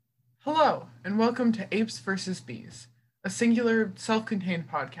and welcome to Apes vs. Bees, a singular, self-contained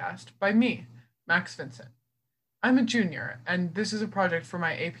podcast by me, Max Vincent. I'm a junior, and this is a project for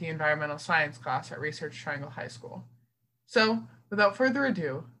my AP Environmental Science class at Research Triangle High School. So, without further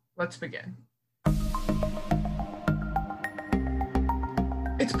ado, let's begin.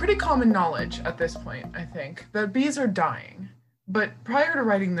 It's pretty common knowledge at this point, I think, that bees are dying. But prior to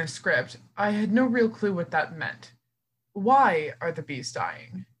writing this script, I had no real clue what that meant. Why are the bees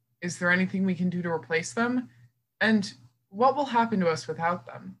dying? Is there anything we can do to replace them? And what will happen to us without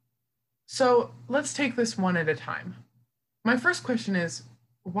them? So let's take this one at a time. My first question is,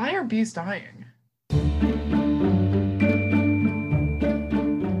 why are bees dying?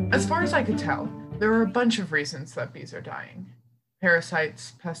 As far as I could tell, there are a bunch of reasons that bees are dying.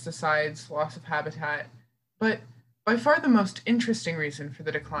 Parasites, pesticides, loss of habitat, but by far the most interesting reason for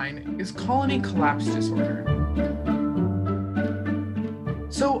the decline is colony collapse disorder.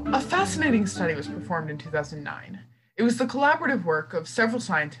 So, a fascinating study was performed in 2009. It was the collaborative work of several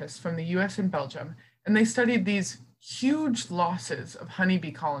scientists from the US and Belgium, and they studied these huge losses of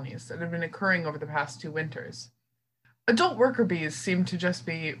honeybee colonies that had been occurring over the past 2 winters. Adult worker bees seemed to just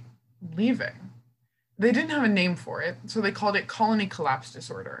be leaving. They didn't have a name for it, so they called it colony collapse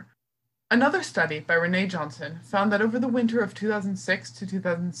disorder. Another study by Renee Johnson found that over the winter of 2006 to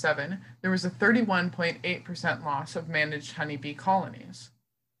 2007, there was a 31.8% loss of managed honeybee colonies.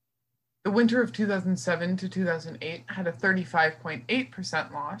 The winter of 2007 to 2008 had a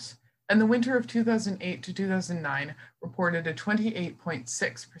 35.8% loss, and the winter of 2008 to 2009 reported a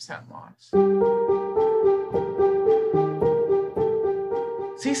 28.6% loss.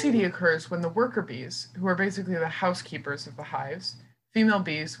 CCD occurs when the worker bees, who are basically the housekeepers of the hives, female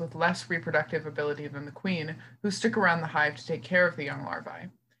bees with less reproductive ability than the queen, who stick around the hive to take care of the young larvae.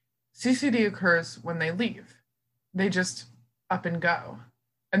 CCD occurs when they leave. They just up and go.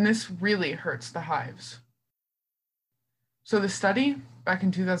 And this really hurts the hives. So the study, back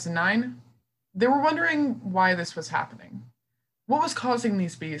in 2009, they were wondering why this was happening. What was causing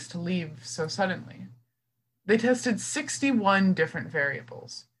these bees to leave so suddenly? They tested 61 different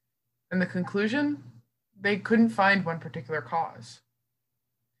variables. And the conclusion? They couldn't find one particular cause.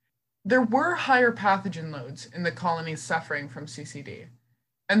 There were higher pathogen loads in the colonies suffering from CCD,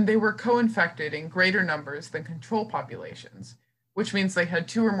 and they were co-infected in greater numbers than control populations, which means they had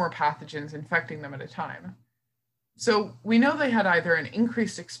 2 or more pathogens infecting them at a time. So we know they had either an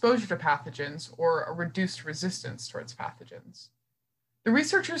increased exposure to pathogens or a reduced resistance towards pathogens. The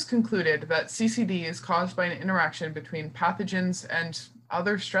researchers concluded that CCD is caused by an interaction between pathogens and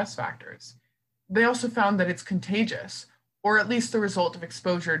other stress factors. They also found that it's contagious, or at least the result of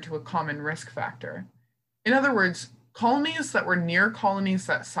exposure to a common risk factor. In other words, colonies that were near colonies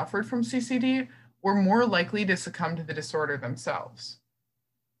that suffered from CCD were more likely to succumb to the disorder themselves.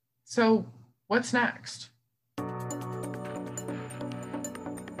 So, what's next?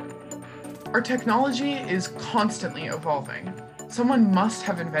 Our technology is constantly evolving. Someone must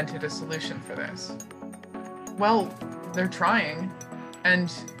have invented a solution for this. Well, they're trying,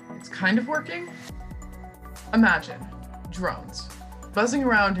 and it's kind of working. Imagine drones, buzzing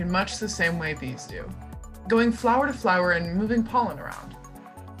around in much the same way bees do, going flower to flower and moving pollen around.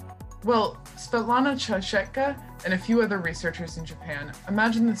 Well, Svetlana Chashetka and a few other researchers in Japan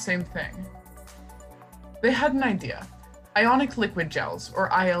imagined the same thing. They had an idea: ionic liquid gels, or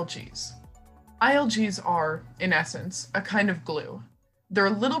ILGs. ILGs are, in essence, a kind of glue. They're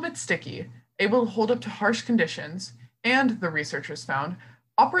a little bit sticky, able to hold up to harsh conditions, and, the researchers found,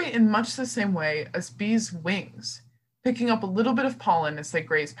 operate in much the same way as bees' wings, picking up a little bit of pollen as they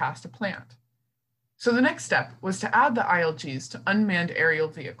graze past a plant. So the next step was to add the ILGs to unmanned aerial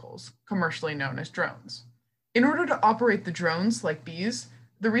vehicles, commercially known as drones. In order to operate the drones like bees,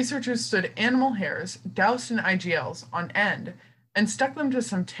 the researchers stood animal hairs doused in IGLs on end and stuck them to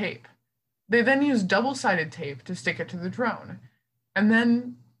some tape. They then used double-sided tape to stick it to the drone, and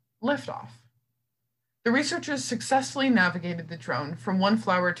then liftoff. The researchers successfully navigated the drone from one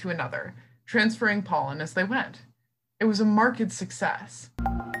flower to another, transferring pollen as they went. It was a marked success.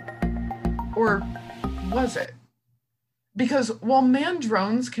 Or was it? Because while manned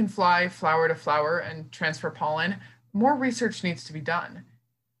drones can fly flower to flower and transfer pollen, more research needs to be done.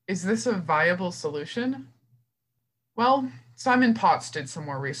 Is this a viable solution? Well, Simon Potts did some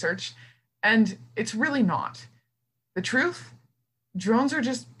more research, and it's really not. The truth? Drones are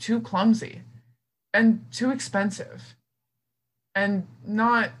just too clumsy and too expensive and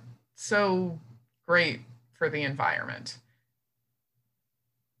not so great for the environment.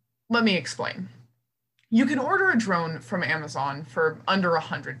 Let me explain. You can order a drone from Amazon for under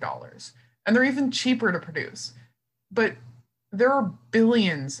 $100, and they're even cheaper to produce. But there are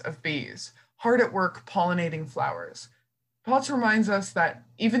billions of bees, hard at work pollinating flowers. Potts reminds us that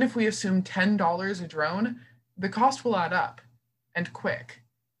even if we assume $10 a drone, the cost will add up, and quick.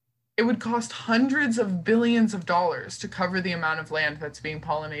 It would cost hundreds of billions of dollars to cover the amount of land that's being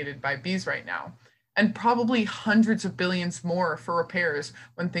pollinated by bees right now, and probably hundreds of billions more for repairs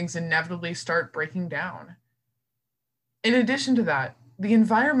when things inevitably start breaking down. In addition to that, the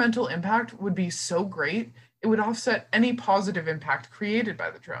environmental impact would be so great, it would offset any positive impact created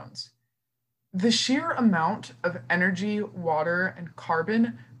by the drones. The sheer amount of energy, water, and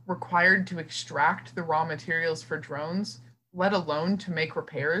carbon required to extract the raw materials for drones, let alone to make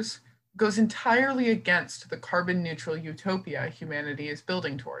repairs, goes entirely against the carbon neutral utopia humanity is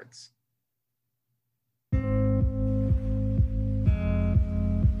building towards.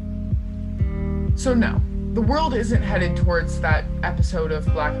 So no, the world isn't headed towards that episode of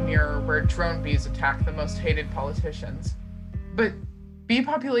Black Mirror where drone bees attack the most hated politicians. But bee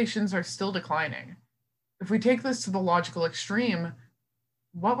populations are still declining. If we take this to the logical extreme,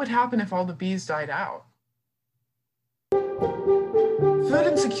 what would happen if all the bees died out? Food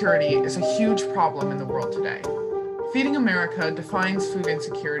insecurity is a huge problem in the world today. Feeding America defines food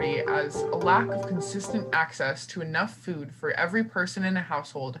insecurity as a lack of consistent access to enough food for every person in a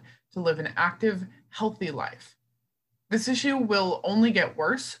household to live an active, healthy life. This issue will only get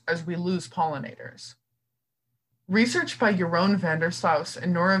worse as we lose pollinators. Research by Jeroen van der Sluis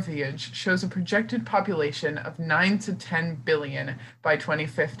and Nora Viage shows a projected population of 9 to 10 billion by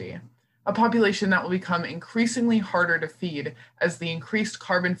 2050, a population that will become increasingly harder to feed as the increased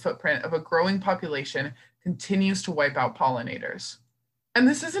carbon footprint of a growing population continues to wipe out pollinators. And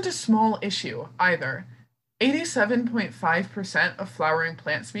this isn't a small issue either. 87.5% of flowering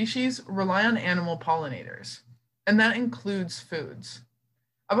plant species rely on animal pollinators, and that includes foods.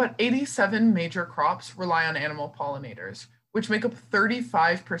 About 87 major crops rely on animal pollinators, which make up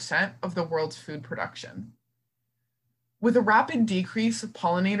 35% of the world's food production. With a rapid decrease of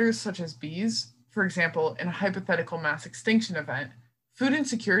pollinators such as bees, for example, in a hypothetical mass extinction event, food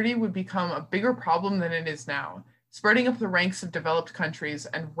insecurity would become a bigger problem than it is now, spreading up the ranks of developed countries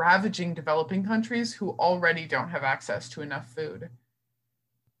and ravaging developing countries who already don't have access to enough food.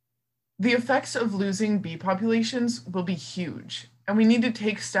 The effects of losing bee populations will be huge, and we need to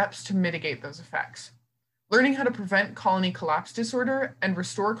take steps to mitigate those effects. Learning how to prevent colony collapse disorder and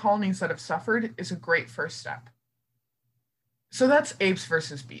restore colonies that have suffered is a great first step. So that's apes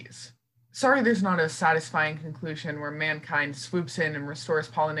versus bees. Sorry there's not a satisfying conclusion where mankind swoops in and restores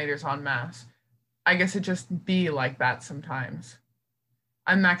pollinators en masse. I guess it just be like that sometimes.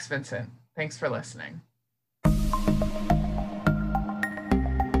 I'm Max Vincent. Thanks for listening.